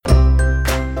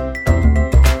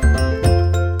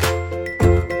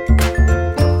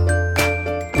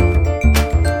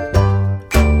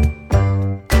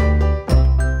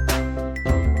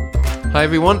Hi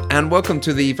everyone, and welcome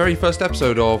to the very first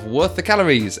episode of Worth the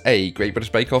Calories, a Great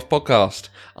British Bake Off podcast.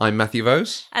 I'm Matthew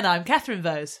Vose. And I'm Catherine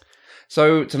Vose.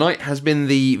 So tonight has been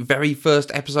the very first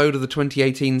episode of the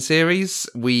 2018 series.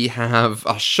 We have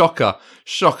a shocker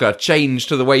change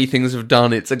to the way things have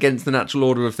done. It's against the natural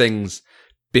order of things.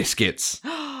 Biscuits.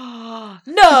 No!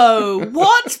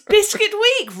 What? Biscuit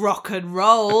Week? Rock and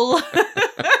roll.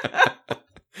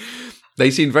 They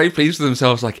seemed very pleased with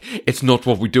themselves, like, it's not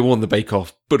what we do on the Bake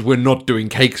Off, but we're not doing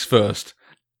cakes first.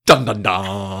 Dun dun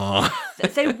dun!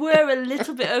 They were a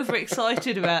little bit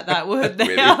overexcited about that, weren't they?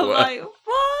 Really I'm were. like,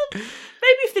 what? Maybe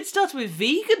if they'd started with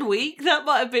Vegan Week, that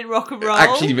might have been rock and roll.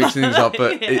 Actually mixing things up,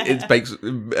 but Yeah.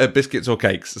 it's biscuits or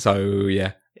cakes, so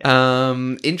yeah.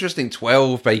 Interesting,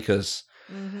 12 bakers.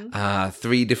 Mm-hmm.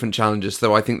 3 different challenges,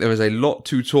 though I think there is a lot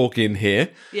to talk in here.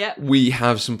 Yeah. We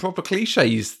have some proper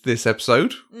cliches this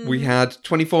episode. We had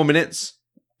 24 minutes.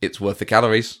 It's worth the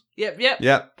calories. Yep.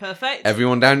 Yep. Perfect.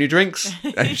 Everyone down your drinks.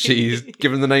 And she's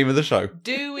given the name of the show.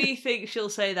 Do we think she'll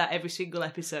say that every single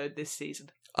episode this season?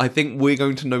 I think we're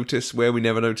going to notice where we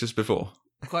never noticed before.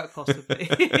 Quite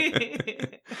possibly.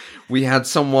 We had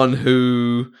someone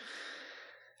who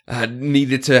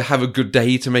needed to have a good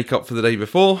day to make up for the day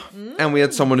before, and we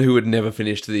had someone who had never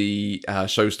finished the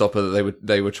showstopper that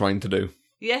they were trying to do.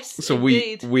 Yes, So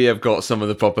indeed. we have got some of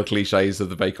the proper cliches of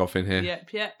the Bake Off in here.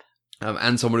 Yep.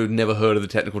 And someone who'd never heard of the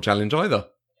technical challenge either.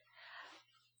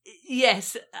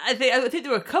 Yes, I think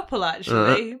there were a couple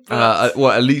actually. But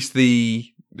Well, at least the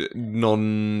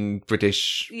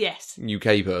non-British yes.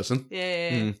 UK person.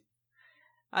 Yeah. Mm.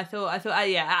 I thought,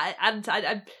 yeah.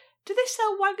 Do they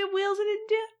sell wagon wheels in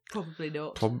India? Probably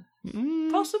not.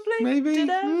 Possibly. Maybe. Do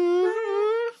they?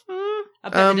 I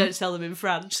bet they don't sell them in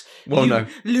France. Well, no.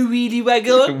 Louis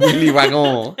Wagon. Willy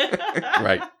Wagon.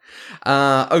 Right.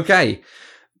 Okay.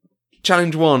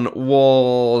 Challenge 1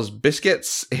 was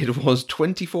biscuits. It was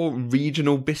 24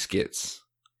 regional biscuits.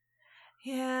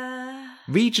 Yeah.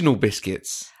 Regional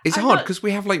biscuits. It's I'm hard not- because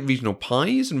we have like regional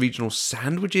pies and regional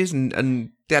sandwiches and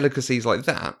delicacies like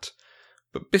that.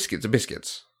 But biscuits are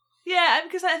biscuits. Yeah,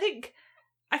 because I think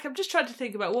I'm just trying to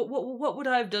think about what would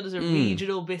I have done as a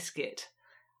regional biscuit.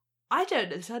 I don't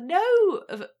know. So I know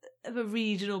of a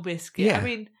regional biscuit. Yeah. I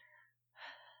mean,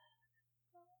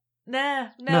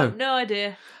 no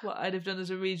idea what I'd have done as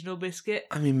a regional biscuit.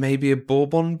 I mean, maybe a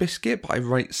Bourbon biscuit, but I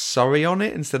write Surrey on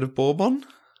it instead of Bourbon.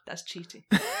 That's cheating.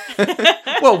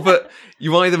 Well, but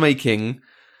you're either making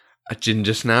a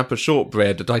ginger snap, a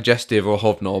shortbread, a digestive, or a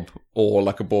hobnob, or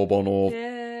like a Bourbon or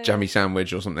Yeah. jammy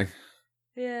sandwich or something.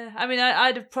 Yeah. I mean,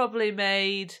 I'd have probably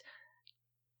made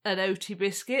an oaty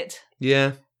biscuit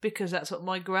Yeah. because that's what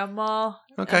my grandma,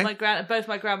 Okay. and both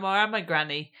my grandma and my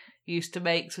granny used to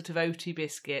make sort of oaty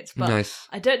biscuits. But Nice.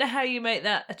 I don't know how you make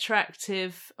that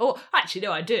attractive. Or actually,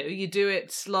 no, I do. You do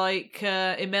it like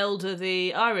Imelda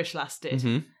the Irish lass did.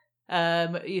 hmm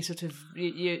You sort of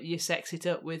you sex it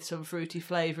up with some fruity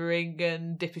flavouring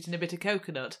and dip it in a bit of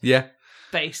coconut, Yeah.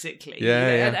 basically. Yeah, you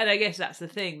know? yeah. And I guess that's the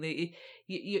thing.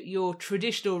 Your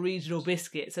traditional regional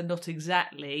biscuits are not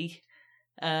exactly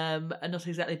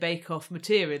Bake Off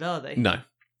material, are they? No.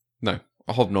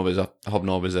 A hobnob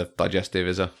is a digestive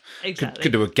is a Exactly.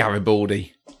 could do a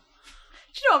Garibaldi. Do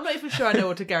you know? I'm not even sure I know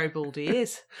what a Garibaldi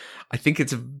is. I think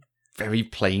it's a very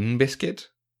plain biscuit,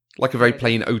 like a very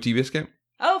plain oaty biscuit.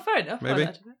 Oh, fair enough. Maybe. I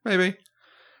don't know. Maybe.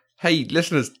 Hey,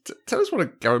 listeners, tell us what a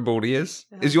Garibaldi is.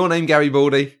 Is your name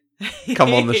Garibaldi?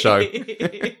 Come on the show.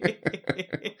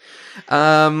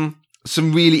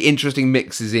 Some really interesting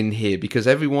mixes in here because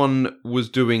everyone was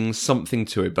doing something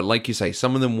to it. But like you say,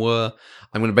 some of them were,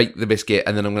 I'm going to bake the biscuit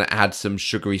and then I'm going to add some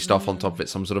sugary stuff on top of it,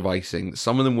 some sort of icing.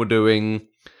 Some of them were doing,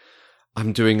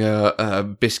 I'm doing a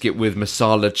biscuit with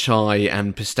masala chai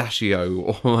and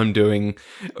pistachio, or I'm doing,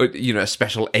 a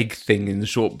special egg thing in the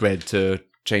shortbread to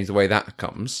change the way that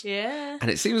comes. Yeah.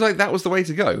 And it seems like that was the way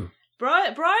to go.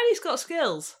 Bridie's got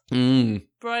skills. Mm.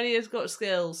 Bridie has got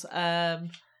skills.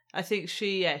 I think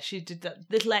she did that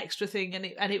little extra thing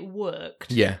and it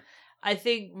worked. Yeah. I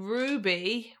think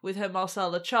Ruby with her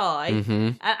Marsala chai, Mm-hmm.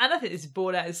 and I think this is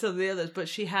borne out in some of the others, but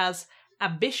she has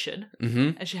ambition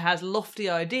Mm-hmm. and she has lofty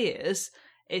ideas.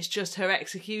 It's just her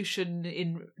execution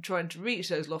in trying to reach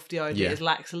those lofty ideas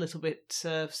lacks a little bit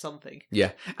of something.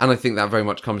 Yeah. And I think that very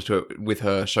much comes to it with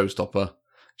her showstopper.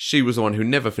 She was the one who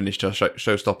never finished her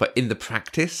showstopper in the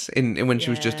practice, in when she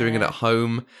was just doing it at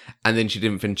home, and then she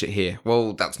didn't finish it here.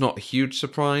 Well, that's not a huge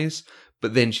surprise,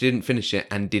 but then she didn't finish it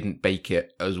and didn't bake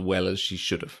it as well as she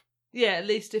should have. Yeah, at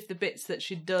least if the bits that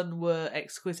she'd done were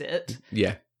exquisite.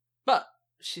 Yeah. But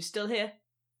she's still here.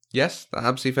 Yes, that's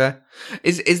absolutely fair.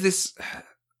 Is this...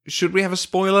 Should we have a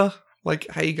spoiler?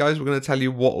 Like, hey guys, we're going to tell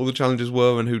you what all the challenges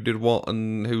were and who did what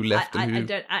and who left and who... I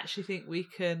don't actually think we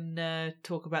can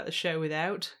talk about the show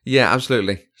without. Yeah,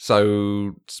 absolutely.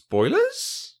 So,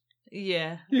 spoilers?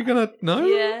 Yeah. You're going to know?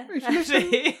 Yeah, If you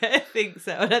listen? I think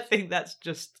so. And I think that's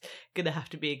just going to have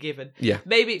to be a given. Yeah.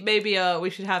 Maybe we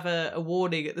should have a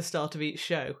warning at the start of each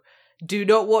show. Do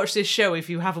not watch this show if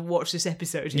you haven't watched this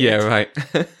episode yet. Yeah, right.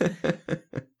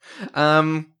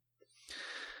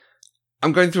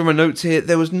 I'm going through my notes here.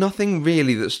 There was nothing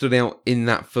really that stood out in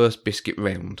that first biscuit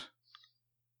round.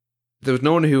 There was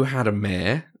no one who had a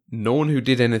mare. No one who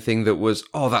did anything that was,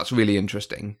 oh, that's really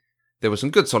interesting. There were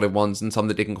some good solid ones and some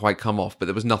that didn't quite come off, but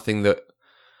there was nothing that...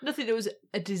 Nothing that was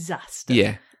a disaster.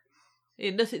 Yeah.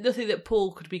 Nothing that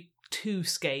Paul could be too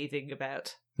scathing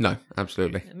about. No,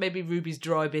 absolutely. Maybe Ruby's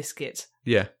dry biscuit.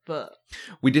 Yeah. But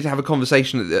we did have a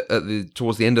conversation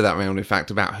towards the end of that round, in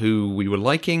fact, about who we were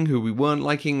liking, who we weren't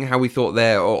liking, how we thought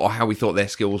or how we thought their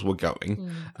skills were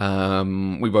going.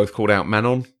 We both called out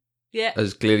Manon. Yeah.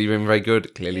 As clearly been very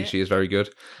good. Clearly she is very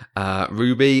good.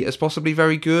 Ruby as possibly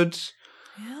very good.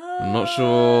 I'm not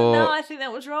sure. No, I think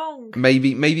that was wrong.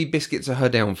 Maybe biscuits are her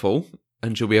downfall,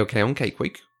 and she'll be okay on Cake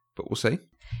Week, but we'll see.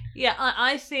 Yeah,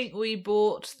 I think we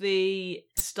bought the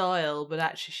style, but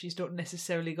actually she's not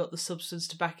necessarily got the substance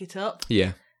to back it up.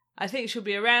 Yeah. I think she'll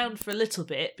be around for a little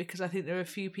bit, because I think there are a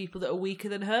few people that are weaker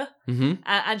than her. Mm-hmm.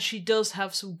 And she does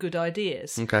have some good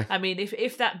ideas. Okay. I mean,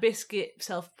 if that biscuit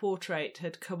self-portrait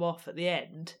had come off at the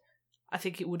end, I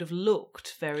think it would have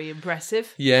looked very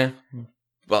impressive. Yeah.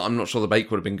 But I'm not sure the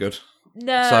bake would have been good.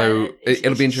 No. So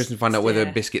it'll be interesting to find out whether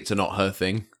yeah. biscuits are not her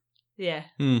thing. Yeah.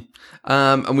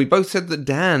 And we both said that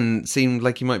Dan seemed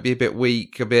like he might be a bit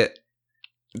weak, a bit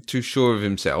too sure of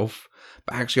himself.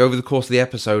 But actually, over the course of the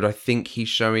episode, I think he's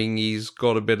showing he's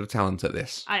got a bit of talent at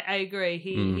this. I agree.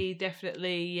 He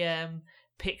definitely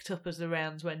picked up as the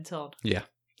rounds went on. Yeah.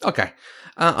 Okay.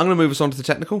 I'm going to move us on to the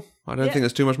technical. I don't think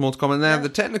there's too much more to comment there. No. The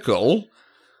technical,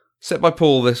 set by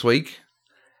Paul this week,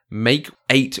 make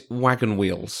 8 wagon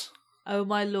wheels. Oh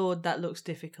my lord, that looks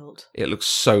difficult. It looks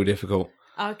so difficult.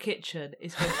 Our kitchen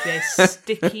is going to be a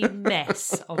sticky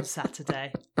mess on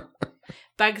Saturday.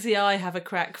 Bagsy, I have a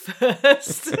crack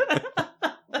first.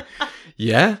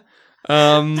 Yeah.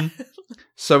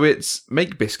 So it's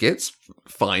make biscuits.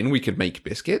 Fine, we could make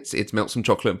biscuits. It's melt some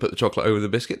chocolate and put the chocolate over the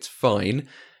biscuits. Fine.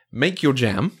 Make your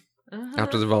jam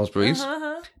out of the raspberries.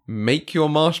 Make your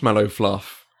marshmallow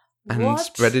fluff and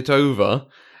spread it over.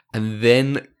 And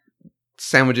then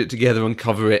sandwich it together and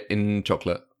cover it in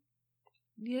chocolate.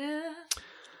 Yeah.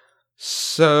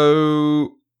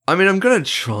 So, I mean, I'm going to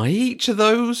try each of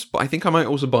those, but I think I might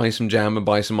also buy some jam and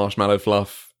buy some marshmallow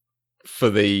fluff for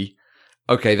the,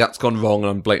 okay, that's gone wrong and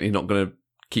I'm blatantly not going to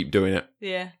keep doing it.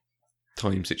 Yeah.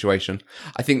 Time situation.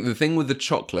 I think the thing with the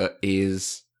chocolate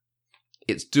is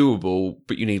it's doable,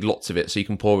 but you need lots of it so you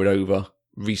can pour it over,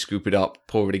 re-scoop it up,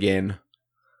 pour it again.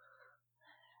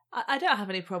 I don't have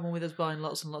any problem with us buying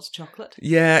lots and lots of chocolate.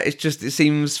 Yeah, it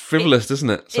seems frivolous, doesn't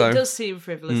it? So it does seem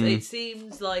frivolous. It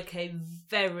seems like a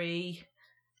very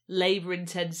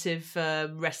labour-intensive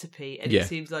recipe, and it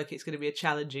seems like it's going to be a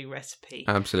challenging recipe.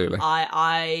 Absolutely.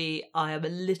 I am a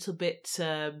little bit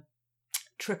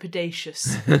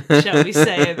trepidatious, shall we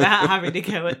say, about having to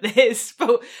go at this,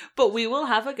 but we will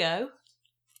have a go.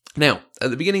 Now,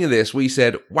 at the beginning of this, we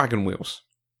said wagon wheels.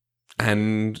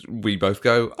 And we both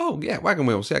go, oh, yeah, wagon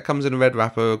wheels. Yeah, it comes in a red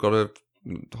wrapper, got a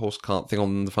horse cart thing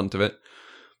on the front of it.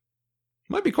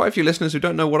 Might be quite a few listeners who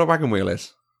don't know what a wagon wheel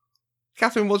is.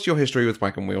 Catherine, what's your history with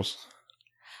wagon wheels?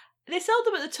 They sold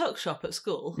them at the tuck shop at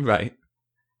school. Right.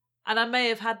 And I may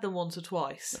have had them once or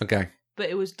twice. Okay. But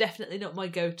it was definitely not my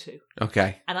go-to.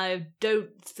 Okay. And I don't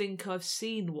think I've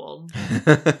seen one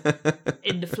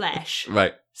in the flesh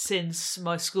since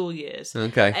my school years.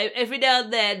 Okay. Every now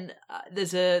and then,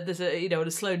 there's a on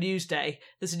a slow news day,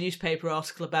 there's a newspaper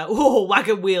article about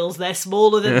wagon wheels. They're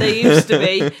smaller than they used to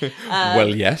be.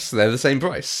 Well, yes, they're the same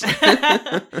price.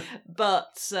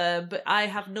 but I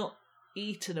have not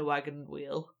eaten a wagon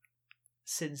wheel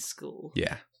since school.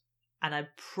 Yeah. And I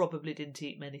probably didn't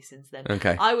eat many since then.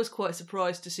 Okay. I was quite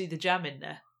surprised to see the jam in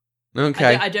there.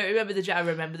 Okay. I don't remember the jam. I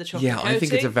remember the chocolate coating. I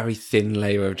think it's a very thin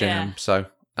layer of jam. Yeah. So,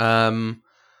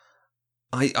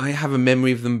 I have a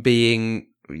memory of them being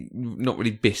not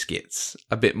really biscuits,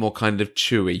 a bit more kind of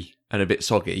chewy and a bit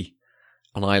soggy.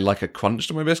 And I like a crunch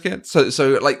to my biscuit.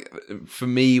 So like, for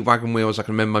me, wagon wheels, I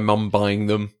can remember my mum buying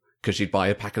them, because she'd buy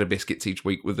a packet of biscuits each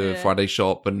week with the Friday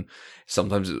shop, and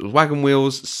sometimes it was wagon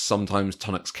wheels, sometimes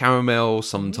Tunnocks caramel,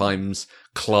 sometimes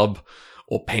Club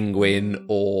or Penguin,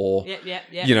 or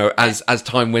as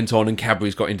time went on and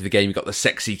Cadbury's got into the game, you got the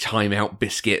sexy Time Out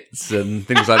biscuits and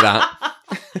things like that.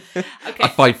 Okay. A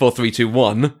 5, 4, 3, 2,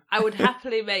 1. I would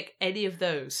happily make any of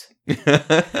those.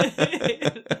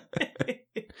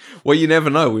 Well, you never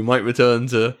know. We might return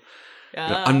to...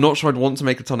 Ah, I'm not sure I'd want to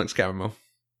make a Tonics caramel.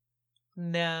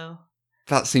 No.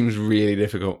 That seems really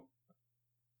difficult.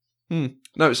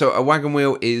 No, so a wagon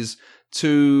wheel is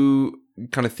 2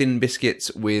 kind of thin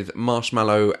biscuits with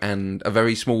marshmallow and a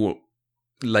very small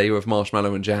layer of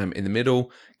marshmallow and jam in the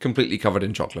middle, completely covered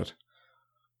in chocolate.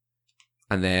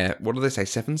 And they're, what do they say,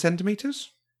 7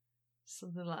 centimetres?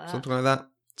 Something like that. Something like that.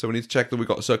 So we need to check that we've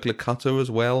got a circular cutter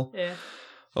as well. Yeah.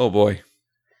 Oh boy.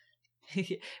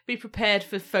 Be prepared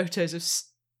for photos of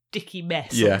sticky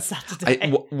mess Yeah. on Saturday.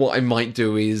 What I might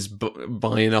do is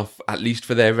buy enough, at least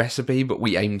for their recipe, but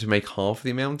we aim to make half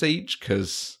the amount each,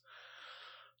 because...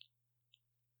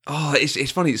 Oh,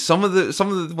 it's funny. Some of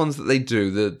the ones that they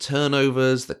do, the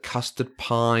turnovers, the custard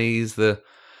pies, the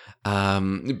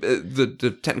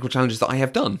technical challenges that I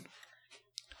have done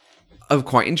are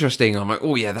quite interesting. I'm like,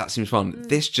 oh yeah, that seems fun.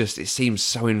 This it seems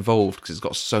so involved because it's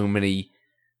got so many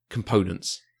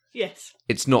components. Yes.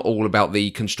 It's not all about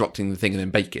the constructing the thing and then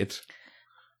bake it.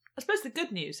 I suppose the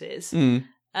good news is,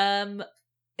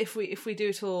 if we do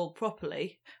it all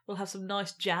properly, we'll have some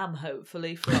nice jam,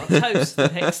 hopefully, for our toast the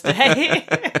next day.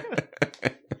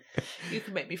 You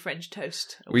can make me French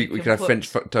toast. We could have French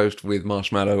toast with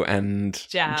marshmallow and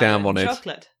jam on it.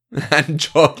 Chocolate. And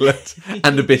chocolate.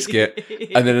 And a biscuit.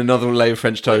 And then another layer of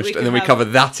French toast. And then we cover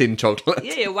that in chocolate.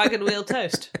 Yeah, wagon wheel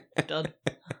toast. Done.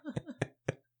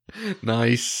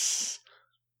 Nice.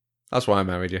 That's why I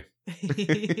married you.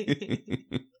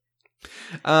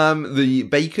 The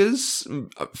bakers,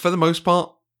 for the most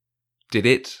part, did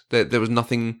it. There was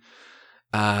nothing...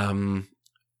 there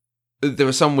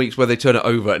were some weeks where they turn it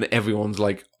over and everyone's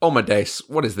like, oh my days,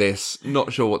 what is this?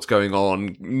 Not sure what's going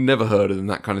on. Never heard of them,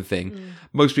 that kind of thing.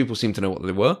 Most people seem to know what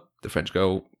they were. The French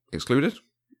girl excluded.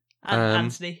 And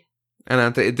Anthony. And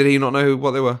Anthony, did he not know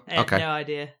what they were? I had no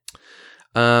idea.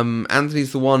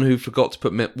 Anthony's the one who forgot to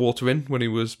put water in when he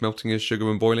was melting his sugar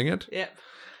and boiling it. Yep.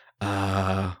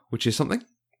 Which is something.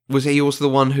 Was he also the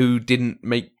one who didn't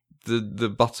make the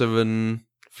butter and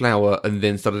flour and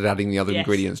then started adding the other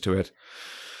ingredients to it?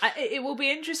 It will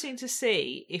be interesting to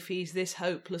see if he's this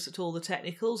hopeless at all the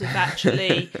technicals, if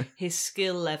actually his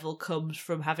skill level comes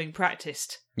from having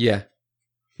practiced. Yeah.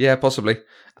 Yeah, possibly.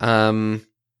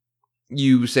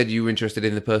 You said you were interested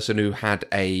in the person who had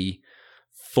a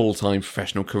full-time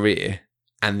professional career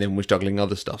and then was juggling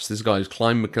other stuff. So this guy who's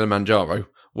climbed Kilimanjaro,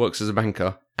 works as a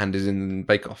banker, and is in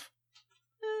Bake Off.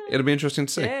 It'll be interesting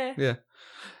to see. Yeah.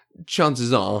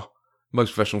 Chances are,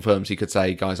 most professional firms, he could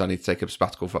say, guys, I need to take a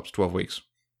sabbatical for up to 12 weeks.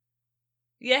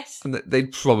 Yes. And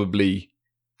they'd probably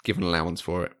give an allowance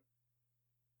for it.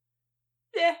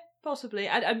 Yeah, possibly.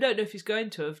 I don't know if he's going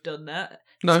to have done that.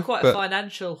 No, it's quite a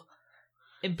financial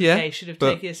implication of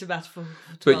taking a sabbatical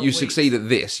for 12 But you weeks. succeed at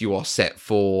this, you are set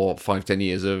for 5-10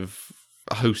 years of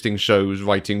hosting shows,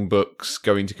 writing books,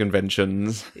 going to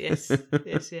conventions. Yes.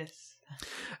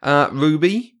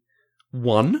 Ruby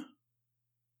won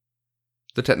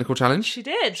the technical challenge. She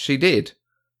did. She did.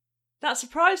 That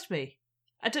surprised me.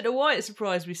 I don't know why it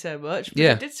surprised me so much, but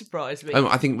Yeah. it did surprise me.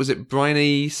 I think, was it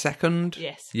Bryony second?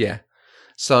 Yes. Yeah.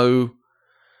 So,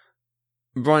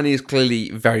 Bryony is clearly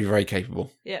very, very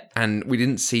capable. Yep. And we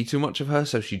didn't see too much of her,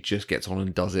 so she just gets on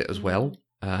and does it as well.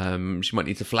 She might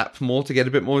need to flap more to get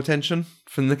a bit more attention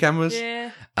from the cameras.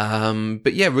 Yeah.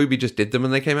 But yeah, Ruby just did them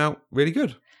and they came out really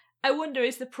good. I wonder,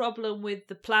 is the problem with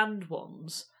the planned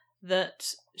ones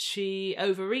that she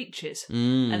overreaches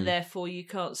and therefore you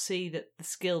can't see the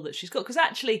skill that she's got? Because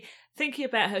actually, thinking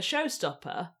about her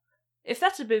showstopper, if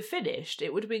that had been finished,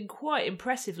 it would have been quite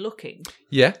impressive looking.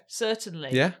 Yeah. Certainly.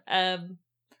 Yeah.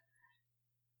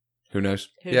 Who knows?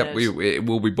 It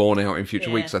will be borne out in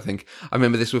future weeks, I think. I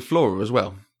remember this with Flora as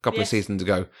well, a couple of seasons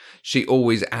ago. She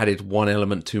always added one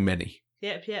element too many.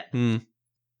 Yep.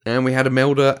 And we had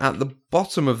Imelda at the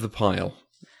bottom of the pile.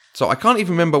 So I can't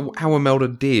even remember how Imelda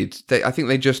did. I think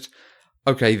they just,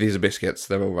 okay, these are biscuits,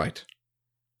 they're all right.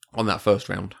 On that first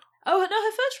round. Oh, no,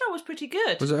 her first round was pretty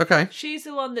good. Was it okay? She's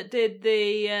the one that did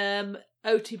the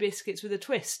OT biscuits with a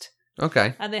twist.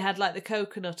 Okay. And they had like the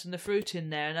coconut and the fruit in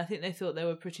there, and I think they thought they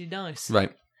were pretty nice.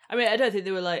 Right. I mean, I don't think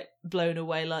they were like blown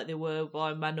away like they were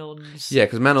by Manon's. Yeah,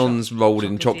 because Manon's rolled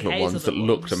in chocolatey chocolate ones that hazelnut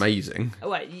looked ones. amazing. Oh,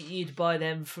 wait, you'd buy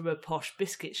them from a posh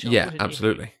biscuit shop. Yeah, wouldn't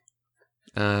absolutely.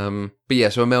 But yeah,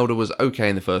 so Imelda was okay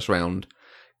in the first round,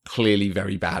 clearly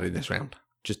very bad in this round.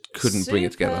 Just couldn't bring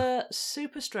it together.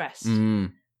 Super stressed.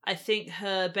 I think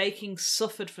her baking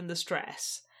suffered from the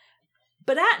stress.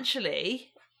 But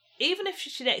actually, even if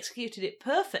she'd executed it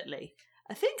perfectly,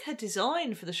 I think her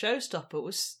design for the showstopper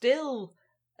was still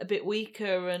a bit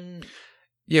weaker and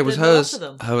Yeah, it was than the lot hers. of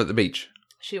them. Her at the beach,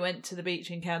 She went to the beach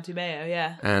in County Mayo,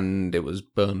 yeah. and it was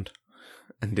burned,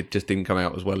 and it just didn't come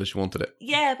out as well as she wanted it.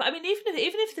 Yeah, but I mean, even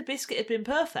if the biscuit had been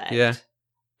perfect, Yeah.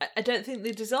 I don't think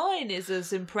the design is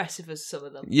as impressive as some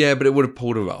of them. Yeah, but it would have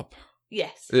pulled her up.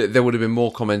 Yes. There would have been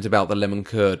more comment about the lemon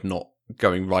curd not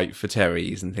going right for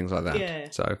Terry's and things like that.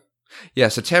 Yeah.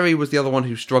 So Terry was the other one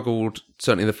who struggled,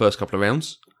 certainly in the first couple of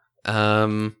rounds.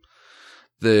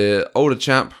 The older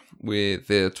chap with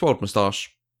the twirled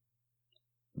moustache,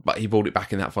 but he brought it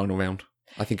back in that final round.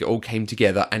 I think it all came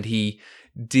together, and he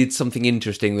did something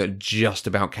interesting that just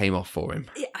about came off for him.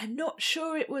 Yeah, I'm not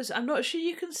sure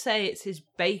you can say it's his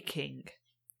baking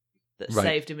that Right.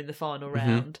 saved him in the final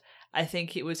round. I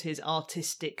think it was his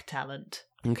artistic talent.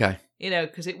 Okay.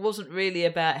 Because it wasn't really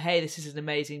about, hey, this is an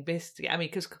amazing biscuit. I mean,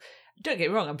 because, don't get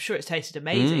me wrong, I'm sure it's tasted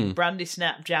amazing. Brandy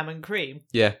snap, jam and cream.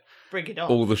 Yeah. Bring it on.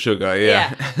 All the sugar,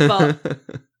 yeah.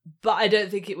 But I don't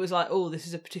think it was like, oh, this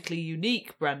is a particularly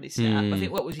unique brandy snap. I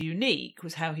think what was unique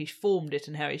was how he formed it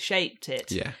and how he shaped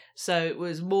it. Yeah. So it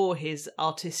was more his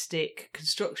artistic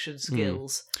construction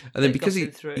skills. And then that got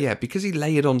him through. because he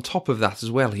layered on top of that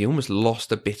as well, he almost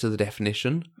lost a bit of the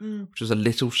definition, which was a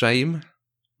little shame.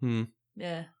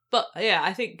 Yeah. But yeah,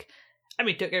 I think, I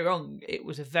mean, don't get me wrong, it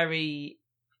was a very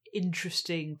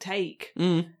interesting take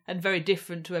and very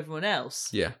different to everyone else.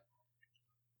 Yeah.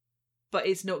 But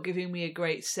it's not giving me a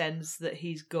great sense that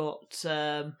he's got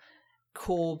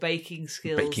core baking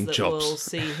skills Baking that chops. will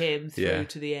see him through Yeah.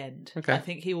 to the end. Okay. I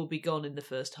think he will be gone in the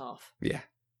first half. Yeah.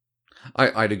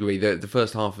 I'd agree. The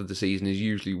first half of the season is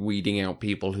usually weeding out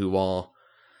people who are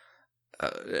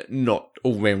not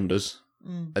all-rounders.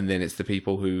 And then it's the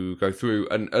people who go through.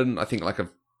 And I think, like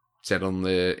I've said on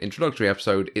the introductory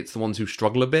episode, it's the ones who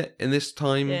struggle a bit in this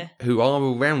time, who are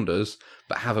all-rounders,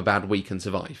 but have a bad week and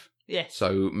survive. Yes.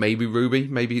 So maybe Ruby,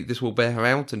 maybe this will bear her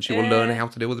out and she will learn how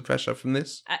to deal with the pressure from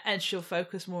this. And she'll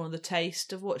focus more on the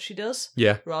taste of what she does.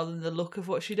 Yeah. Rather than the look of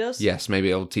what she does. Yes, maybe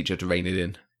it'll teach her to rein it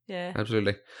in. Yeah.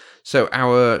 Absolutely. So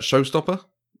our showstopper,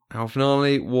 our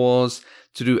finale, was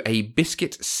to do a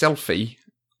biscuit selfie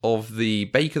of the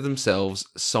baker themselves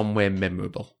somewhere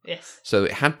memorable. Yes. So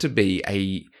it had to be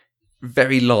a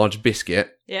very large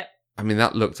biscuit. Yep. I mean,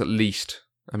 that looked at least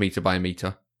a metre by a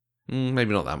metre.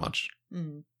 Maybe not that much.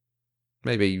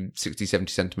 Maybe 60,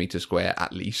 70 centimetres square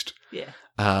at least. Yeah.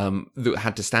 That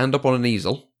had to stand up on an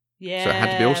easel. Yeah. So it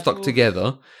had to be all stuck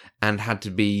together and had to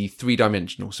be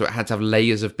 3-dimensional. So it had to have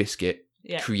layers of biscuit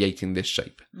creating this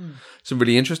shape. Some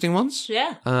really interesting ones.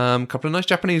 Yeah. Couple of nice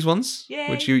Japanese ones, Yay.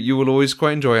 which you will always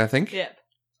quite enjoy, I think. Yep.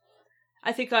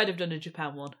 I think I'd have done a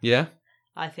Japan one. Yeah.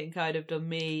 I think I'd have done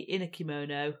me in a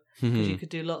kimono because you could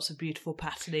do lots of beautiful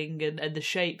patterning and the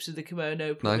shapes of the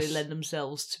kimono probably Nice. lend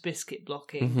themselves to biscuit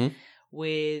blocking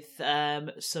with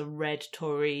some red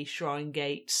torii shrine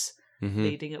gates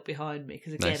leading up behind me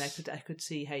because again Nice. I could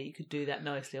see how you could do that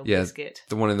nicely on Yeah. biscuit.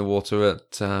 The one in the water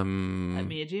at At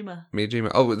Miyajima.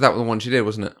 Miyajima. Oh, that was the one she did,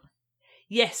 wasn't it?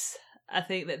 Yes, I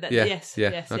think that Yeah, yes, yeah,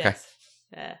 yes, okay. yes.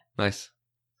 Yeah. Nice.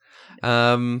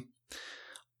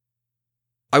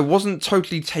 I wasn't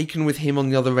totally taken with him on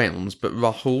the other rounds, but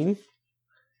Rahul,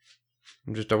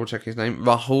 I'm just double checking his name,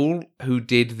 Rahul, who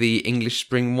did the English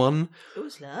Spring one, It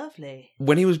was lovely.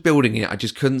 when he was building it, I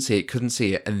just couldn't see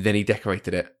it, and then he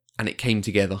decorated it, and it came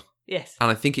together. Yes.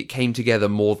 And I think it came together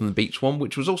more than the beach one,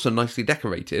 which was also nicely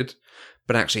decorated,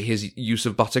 but actually his use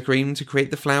of buttercream to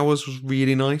create the flowers was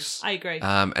really nice. I agree.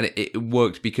 And it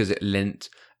worked because it lent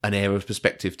an air of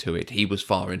perspective to it. He was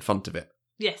far in front of it.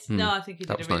 Yes, no, I think he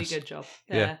That did a was really nice. good job.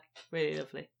 Yeah. Really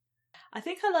lovely. I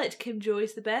think I liked Kim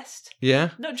Joy's the best.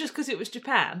 Yeah? Not just because it was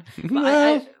Japan,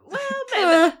 but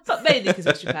Well, but mainly because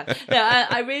it was Japan. No,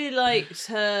 I really liked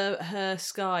her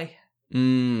sky.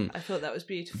 I thought that was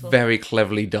beautiful. Very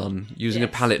cleverly done. Using a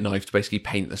Yes. palette knife to basically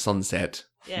paint the sunset.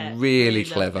 Yeah, Really really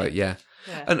clever, lovely. yeah.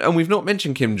 Yeah. And we've not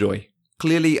mentioned Kim Joy.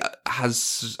 Clearly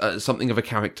has something of a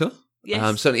character.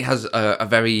 Yes. Certainly has a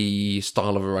very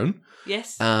style of her own.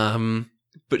 Yes.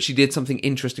 But she did something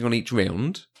interesting on each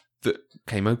round that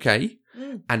came okay.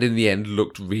 And in the end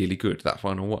looked really good, that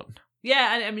final one.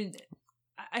 Yeah, and I mean,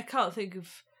 I can't think of.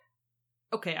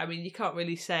 Okay, I mean, you can't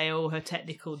really say, oh, her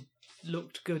technical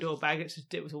looked good or bad.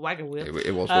 It was a wagon wheel. It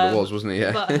was what it was, wasn't it?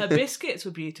 Yeah. But her biscuits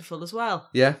were beautiful as well.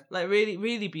 Yeah. Like, really,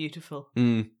 really beautiful.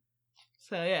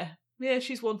 So, yeah. Yeah,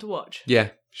 she's one to watch. Yeah.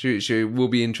 She will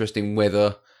be interesting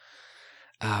whether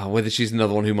she's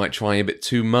another one who might try a bit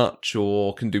too much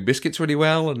or can do biscuits really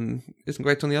well and isn't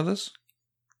great on the others.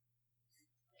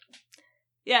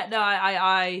 Yeah,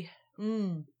 no,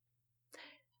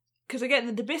 because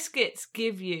again, the biscuits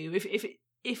give you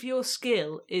if your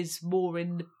skill is more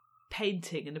in the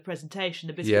painting and the presentation.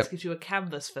 The biscuits Yep. gives you a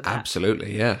canvas for that.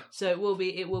 Absolutely, yeah. So it will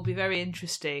be very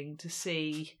interesting to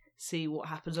see what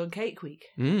happens on Cake Week.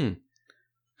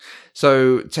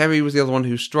 So Terry was the other one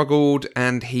who struggled,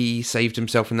 and he saved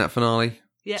himself in that finale.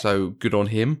 Yeah. So good on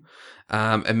him.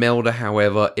 Imelda,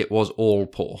 however, it was all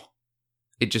poor.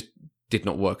 It just did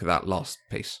not work at that last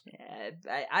piece. Yeah,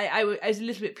 I was a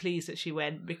little bit pleased that she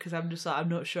went, because I'm just like, I'm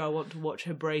not sure I want to watch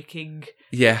her breaking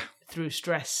through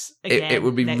stress again. It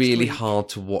would be next really week. hard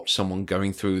to watch someone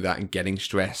going through that and getting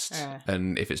stressed.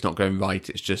 And if it's not going right,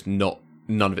 it's just none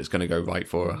of it's going to go right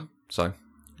for her. So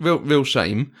real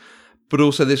shame. But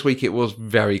also this week it was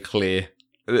very clear.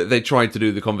 They tried to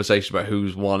do the conversation about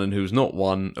who's won and who's not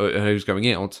won, or who's going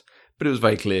out, but it was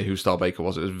very clear who Star Baker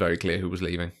was. It was very clear who was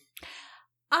leaving.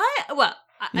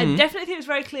 I definitely think it was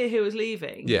very clear who was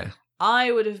leaving. Yeah.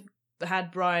 I would have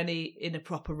had Bryony in a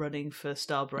proper running for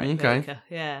Star Baker. Okay.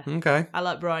 Yeah. Okay. I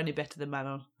like Bryony better than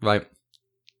Manon. Right.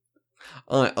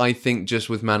 I think just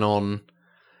with Manon,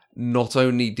 not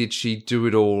only did she do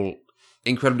it all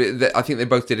incredibly, I think they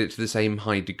both did it to the same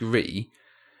high degree.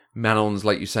 Manon's,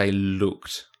 like you say,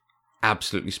 looked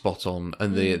absolutely spot on,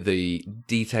 and the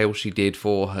detail she did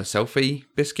for her selfie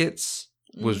biscuits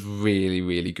was really,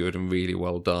 really good and really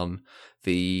well done.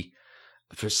 The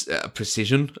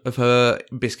precision of her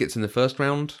biscuits in the first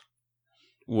round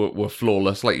were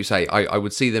flawless. Like you say, I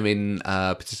would see them in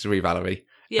Patisserie Valerie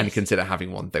and consider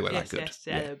having one. They were that good. Yes,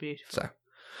 they were beautiful.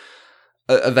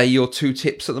 So, are they your two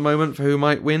tips at the moment for who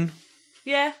might win?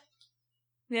 Yeah,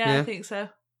 I think so.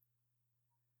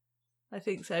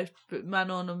 But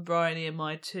Manon and Bryony are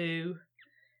my two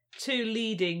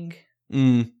leading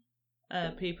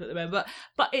people at the moment.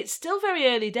 But it's still very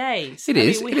early days.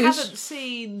 We haven't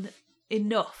seen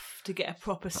enough to get a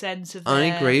proper sense of. I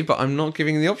agree, but I'm not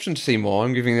giving the option to see more.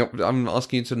 I'm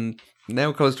asking you to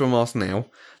nail colours to a mask now.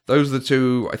 Those are the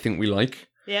two I think we like.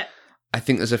 Yeah. I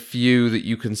think there's a few that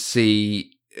you can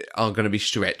see are going to be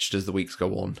stretched as the weeks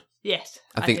go on. Yes,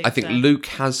 I think so. Luke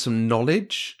has some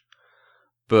knowledge,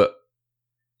 but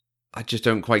I just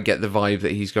don't quite get the vibe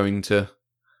that he's going to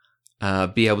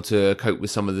be able to cope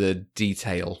with some of the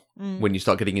detail when you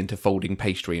start getting into folding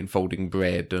pastry and folding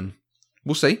bread, and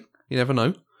we'll see. You never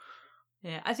know.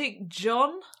 Yeah, I think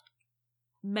John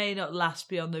may not last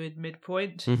beyond the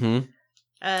midpoint. Mm-hmm.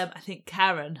 I think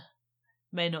Karen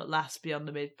may not last beyond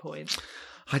the midpoint.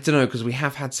 I don't know, because we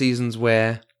have had seasons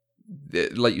where,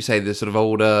 like you say, the sort of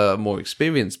older, more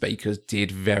experienced bakers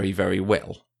did very, very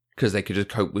well, because they could just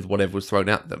cope with whatever was thrown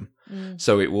at them.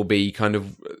 So it will be kind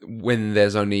of, when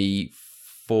there's only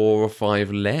 4 or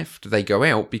 5 left, they go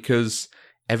out because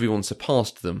everyone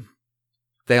surpassed them.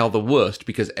 They are the worst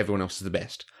because everyone else is the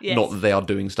best. Yes. Not that they are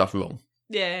doing stuff wrong.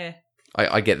 Yeah.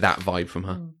 I get that vibe from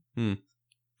her.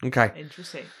 Okay.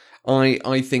 Interesting.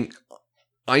 I think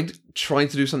I'd try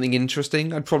to do something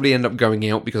interesting. I'd probably end up going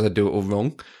out because I'd do it all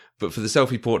wrong. But for the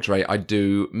selfie portrait, I'd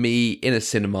do me in a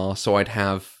cinema, so I'd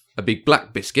have a big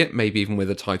black biscuit, maybe even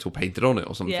with a title painted on it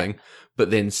or something,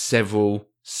 but then several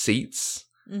seats.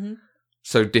 Mm-hmm.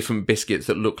 So different biscuits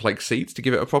that look like seats to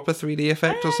give it a proper 3D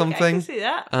effect or something. I can see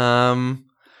that. I'm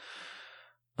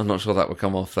not sure that would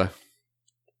come off, though.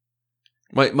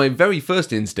 My very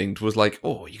first instinct was like,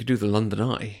 oh, you could do the London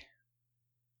Eye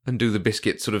and do the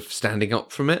biscuit sort of standing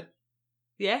up from it.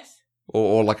 Yes.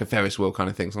 Or like a Ferris wheel kind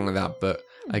of thing, something like that. But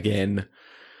again,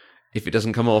 if it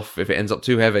doesn't come off, if it ends up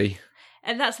too heavy.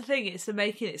 And that's the thing, it's the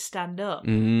making it stand up.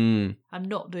 I'm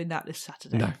not doing that this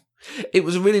Saturday. No. It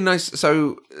was really nice.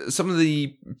 So some of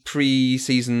the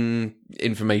pre-season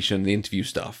information, the interview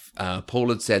stuff, Paul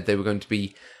had said they were going to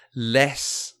be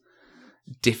less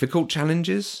difficult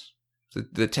challenges.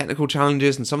 The technical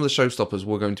challenges and some of the showstoppers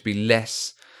were going to be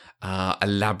less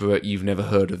elaborate, you've never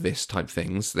heard of this type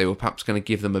things. They were perhaps going to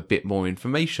give them a bit more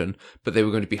information, but they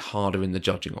were going to be harder in the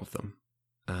judging of them.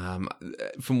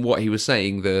 From what he was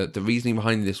saying, the reasoning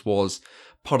behind this was,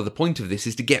 part of the point of this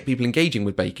is to get people engaging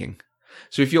with baking.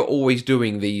 So if you're always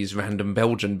doing these random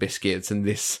Belgian biscuits and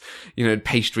this,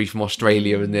 pastry from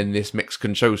Australia and then this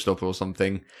Mexican showstopper or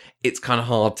something, it's kind of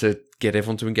hard to get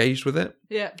everyone to engage with it.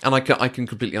 Yeah. And I can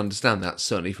completely understand that,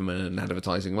 certainly from an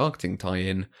advertising marketing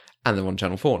tie-in, and they're on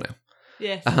Channel 4 now.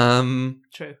 Yes.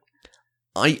 True.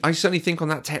 I certainly think on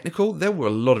that technical, there were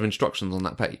a lot of instructions on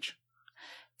that page.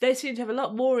 They seem to have a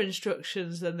lot more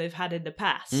instructions than they've had in the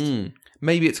past.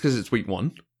 Maybe it's because it's week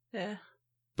 1. Yeah.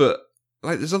 But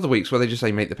there's other weeks where they just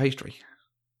say make the pastry.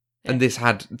 Yeah. And this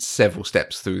had several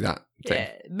steps through that thing.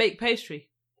 Yeah, make pastry.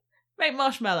 Make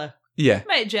marshmallow. Yeah.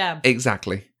 Make jam.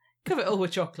 Exactly. Cover it all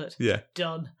with chocolate. Yeah.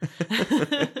 Done.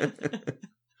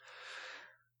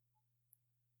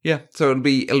 Yeah, so it'll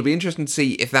be interesting to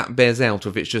see if that bears out, or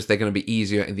if it's just they're going to be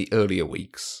easier in the earlier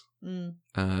weeks, and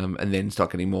then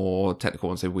start getting more technical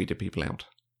once they weeded people out.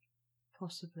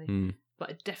 Possibly,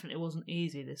 but it definitely wasn't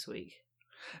easy this week.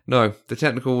 No, the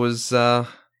technical was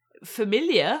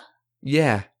familiar.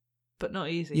 Yeah, but not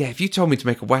easy. Yeah, if you told me to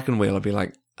make a wagon wheel, I'd be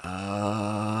like,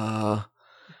 No,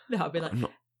 I'd be like,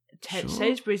 sure.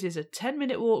 Sainsbury's is a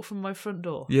 10-minute walk from my front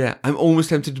door. Yeah, I'm almost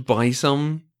tempted to buy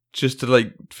some just to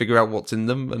like figure out what's in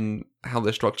them and how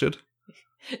they're structured.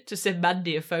 Just send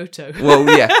Mandy a photo.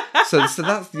 Well, yeah. So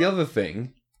that's the other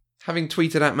thing. Having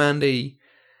tweeted at Mandy,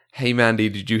 "Hey Mandy,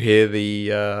 did you hear the?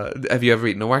 Have you ever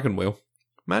eaten a wagon wheel?"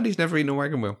 Mandy's never eaten a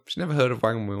wagon wheel. She's never heard of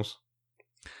wagon wheels.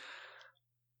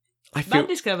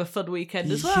 Mandy's gonna have a fun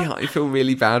weekend as well. Yeah, I feel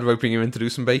really bad roping her in to do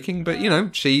some baking, but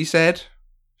she said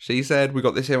we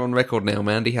got this here on record now.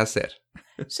 Mandy has said.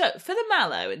 So for the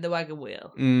mallow in the wagon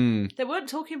wheel, they weren't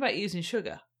talking about using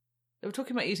sugar. They were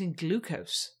talking about using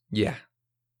glucose. Yeah,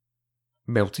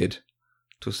 melted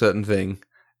to a certain thing,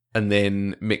 and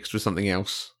then mixed with something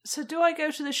else. So do I go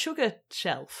to the sugar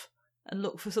shelf and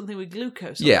look for something with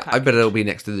glucose? Yeah, I bet it'll be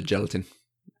next to the gelatin.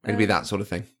 It'll be that sort of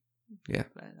thing. Yeah,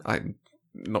 I'm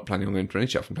not planning on going to any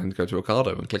shelf. I'm planning to go to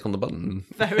Ocado and click on the button.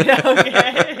 Fair enough.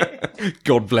 Okay.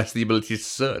 God bless the ability to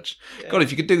search. Yeah. God,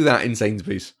 if you could do that in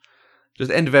Sainsbury's. Just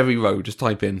end of every row, just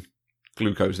type in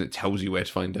glucose and it tells you where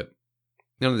to find it.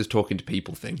 None of this talking to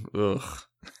people thing. Ugh.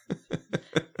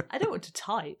 I don't want to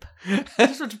type. I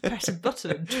just want to press a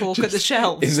button and talk at the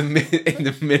shelves. In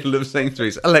the middle of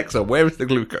Sainsbury's. Alexa, where is the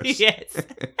glucose? Yes,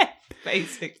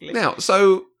 basically. Now,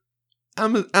 so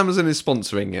Amazon is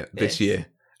sponsoring it this year.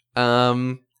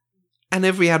 And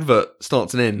every advert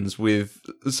starts and ends with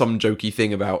some jokey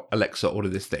thing about Alexa, order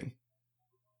this thing.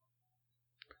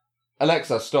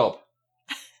 Alexa, stop.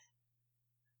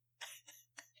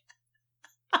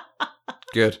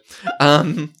 Good.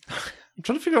 I'm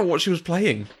trying to figure out what she was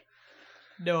playing.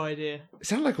 No idea. It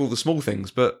sounded like all the small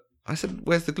things, but I said,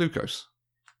 "Where's the glucose?"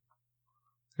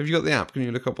 Have you got the app? Can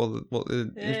you look up what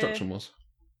the instruction was?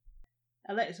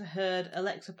 Alexa heard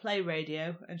Alexa play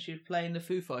radio, and she was playing the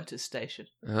Foo Fighters station.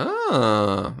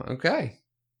 Ah, okay.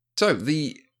 So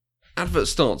the advert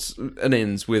starts and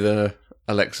ends with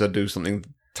Alexa do something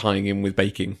tying in with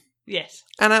baking. Yes.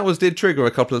 And ours did trigger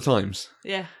a couple of times.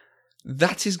 Yeah.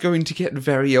 That is going to get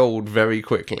very old very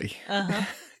quickly. Uh-huh.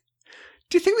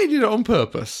 Do you think they did it on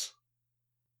purpose?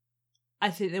 I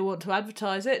think they want to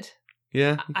advertise it.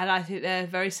 Yeah. And I think they're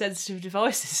very sensitive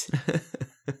devices.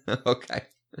 Okay.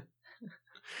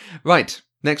 Right.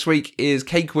 Next week is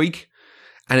Cake Week.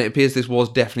 And it appears this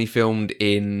was definitely filmed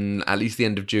in at least the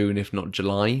end of June, if not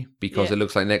July, because it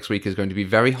looks like next week is going to be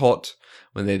very hot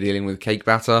when they're dealing with cake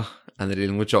batter and they're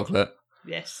dealing with chocolate.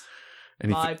 Yes.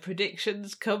 My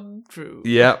predictions come true.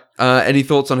 Yeah. Any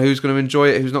thoughts on who's going to enjoy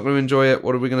it, who's not going to enjoy it?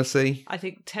 What are we going to see? I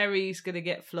think Terry's going to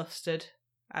get flustered,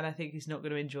 and I think he's not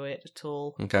going to enjoy it at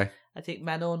all. Okay. I think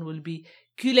Manon will be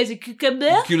cool as a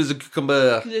cucumber. Cool as a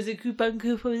cucumber. Cool as a cucumber.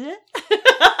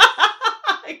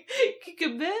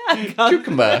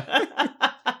 Cucumber.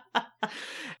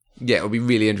 Yeah, it'll be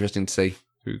really interesting to see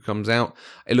who comes out.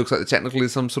 It looks like the technical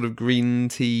is some sort of green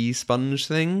tea sponge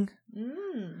thing.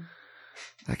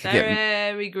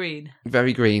 Very green.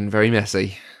 Very green, very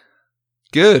messy.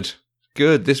 Good.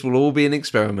 This will all be an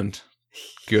experiment.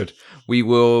 Good. We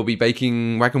will be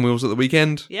baking wagon wheels at the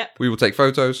weekend. Yep. We will take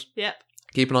photos. Yep.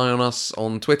 Keep an eye on us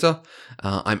on Twitter.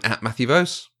 I'm at Matthew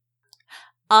Vose.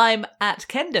 I'm at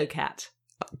KendoCat.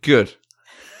 Good.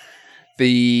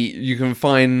 You can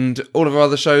find all of our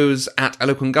other shows at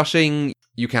Eloquent Gushing.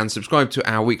 You can subscribe to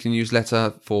our weekly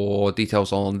newsletter for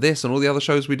details on this and all the other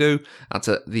shows we do. That's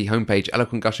at the homepage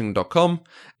eloquentgushing.com.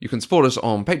 You can support us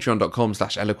on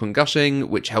patreon.com/eloquentgushing,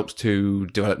 which helps to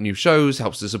develop new shows,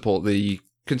 helps to support the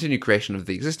continued creation of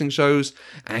the existing shows,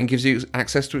 and gives you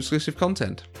access to exclusive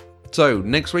content. So,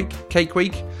 next week, Cake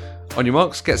Week. On your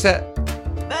marks, get set,